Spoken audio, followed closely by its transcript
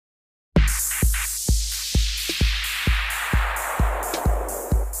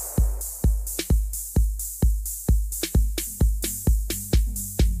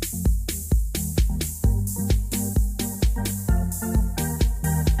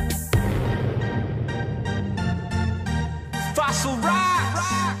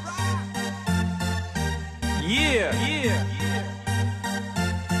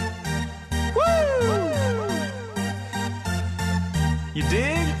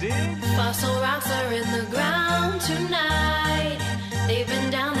dig? Fossil rocks are in the ground tonight. They've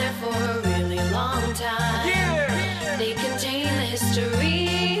been down there for a really long time. Yeah! They contain the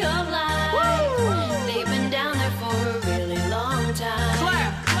history of life. Woo! They've been down there for a really long time.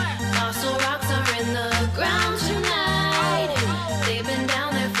 Clap, clap! Fossil rocks are in the ground tonight. They've been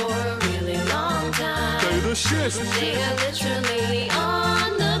down there for a really long time. Say the shit! They are literally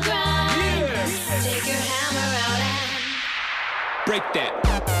on the ground. Yeah! Take your hammer out and Break that!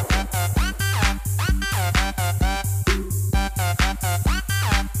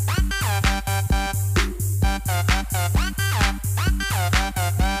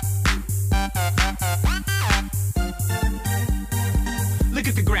 Look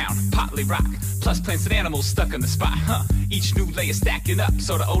at the ground, partly rock, plus plants and animals stuck in the spot, huh? Each new layer stacking up,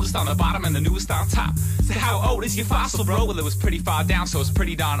 so the oldest on the bottom and the newest on top. So how old is your fossil, bro? Well, it was pretty far down, so it's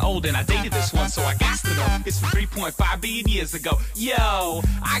pretty darn old, and I dated this one, so I got to know. It's from 3.5 billion years ago. Yo,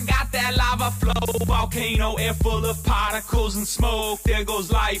 I got that lava flow, volcano, air full of particles and smoke. There goes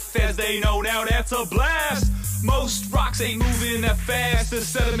life as they know, now that's a blast. Most rocks ain't moving that fast. The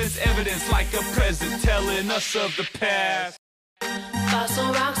sediment's evidence like a present telling us of the past.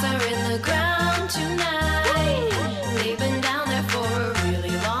 fossil rocks are in the ground tonight. They've been down there for a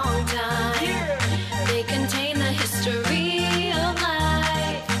really long time. They contain the history of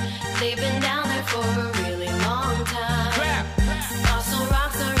life. They've been down there for a really long time. Fossil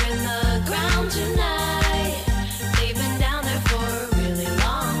rocks are in the ground tonight. They've been down there for a really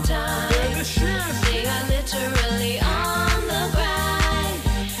long time. They are literally on the grind.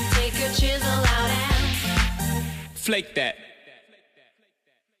 Take your chisel out and Flake that.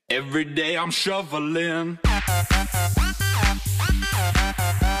 Every day I'm shoveling.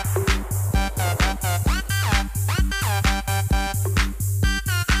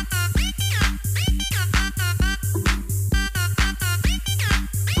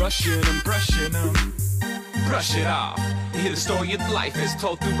 Brushing them. Brush it off. You hear the story of life as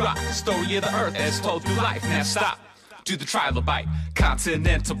told through rock. The story of the earth as told through life. Now stop. Do the trilobite,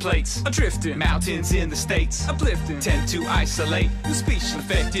 continental plates, adrifting, mountains in the states, uplifting, tend to isolate, new species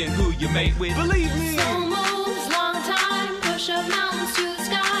affecting who you're made with. Believe me. slow moves, long time, push up mountains to the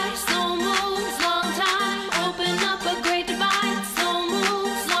sky. Slow moves, long time, open up a great divide. Slow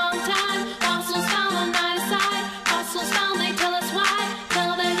moves, long time, fossils found on either side. Fossils found, they tell us why,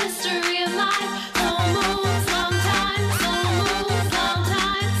 tell the history of life. Slow moves, long time, slow moves, long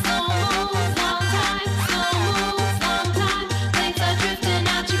time, slow moves, long time, slow moves, long time. Plates are drifting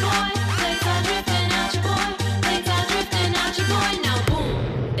out your boy, plates are drifting out your boy, plates are drifting out your boy. Now boom,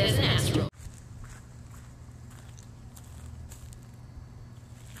 there's an asteroid.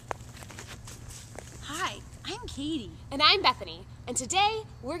 Hi, I'm Katie. And I'm Bethany, and today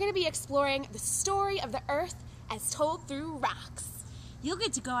we're going to be exploring the story of the Earth as told through rocks. You'll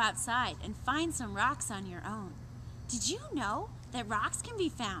get to go outside and find some rocks on your own. Did you know that rocks can be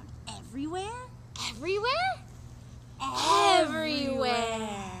found everywhere? Everywhere?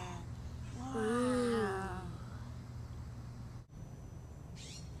 Everywhere. Wow.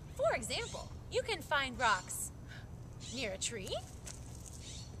 For example, you can find rocks near a tree,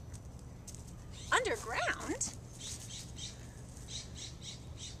 underground,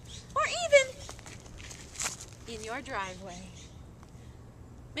 or even in your driveway.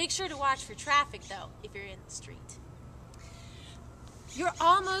 Make sure to watch for traffic, though, if you're in the street. You're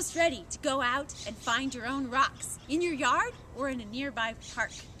almost ready to go out and find your own rocks in your yard or in a nearby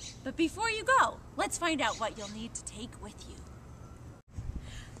park. But before you go, let's find out what you'll need to take with you.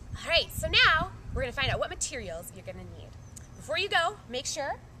 All right, so now we're going to find out what materials you're going to need. Before you go, make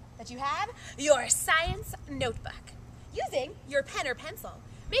sure that you have your science notebook. Using your pen or pencil,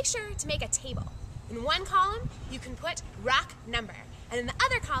 make sure to make a table. In one column, you can put rock number, and in the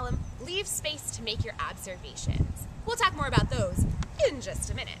other column, leave space to make your observations. We'll talk more about those in just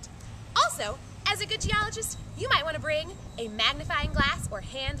a minute. Also, as a good geologist, you might want to bring a magnifying glass or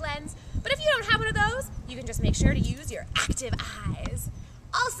hand lens, but if you don't have one of those, you can just make sure to use your active eyes.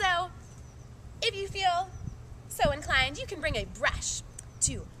 Also, if you feel so inclined, you can bring a brush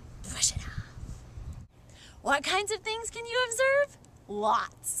to brush it off. What kinds of things can you observe?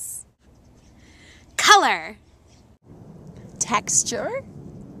 Lots. Color, Texture,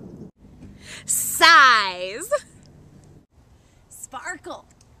 size, sparkle,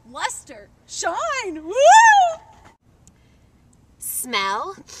 luster, shine, woo!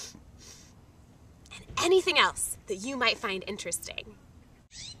 smell, and anything else that you might find interesting.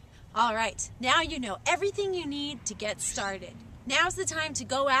 All right, now you know everything you need to get started. Now's the time to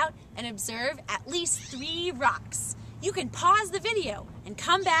go out and observe at least 3 rocks. You can pause the video and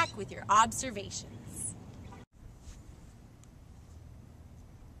come back with your observations.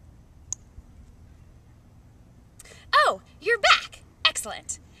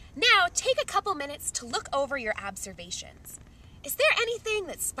 Excellent. Now, take a couple minutes to look over your observations. Is there anything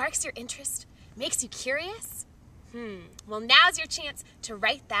that sparks your interest, makes you curious? Well, now's your chance to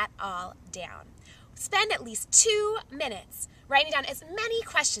write that all down. Spend at least 2 minutes writing down as many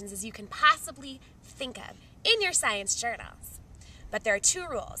questions as you can possibly think of in your science journals. But there are 2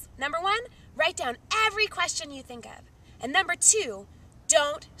 rules. Number 1, write down every question you think of. And number 2,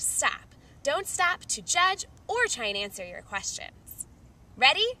 don't stop. Don't stop to judge or try and answer your questions.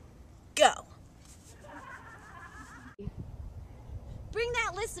 Ready? Go. Bring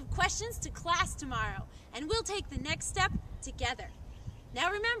that list of questions to class tomorrow, and we'll take the next step together. Now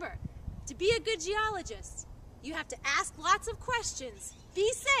remember, to be a good geologist, you have to ask lots of questions,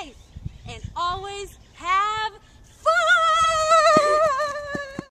 be safe, and always have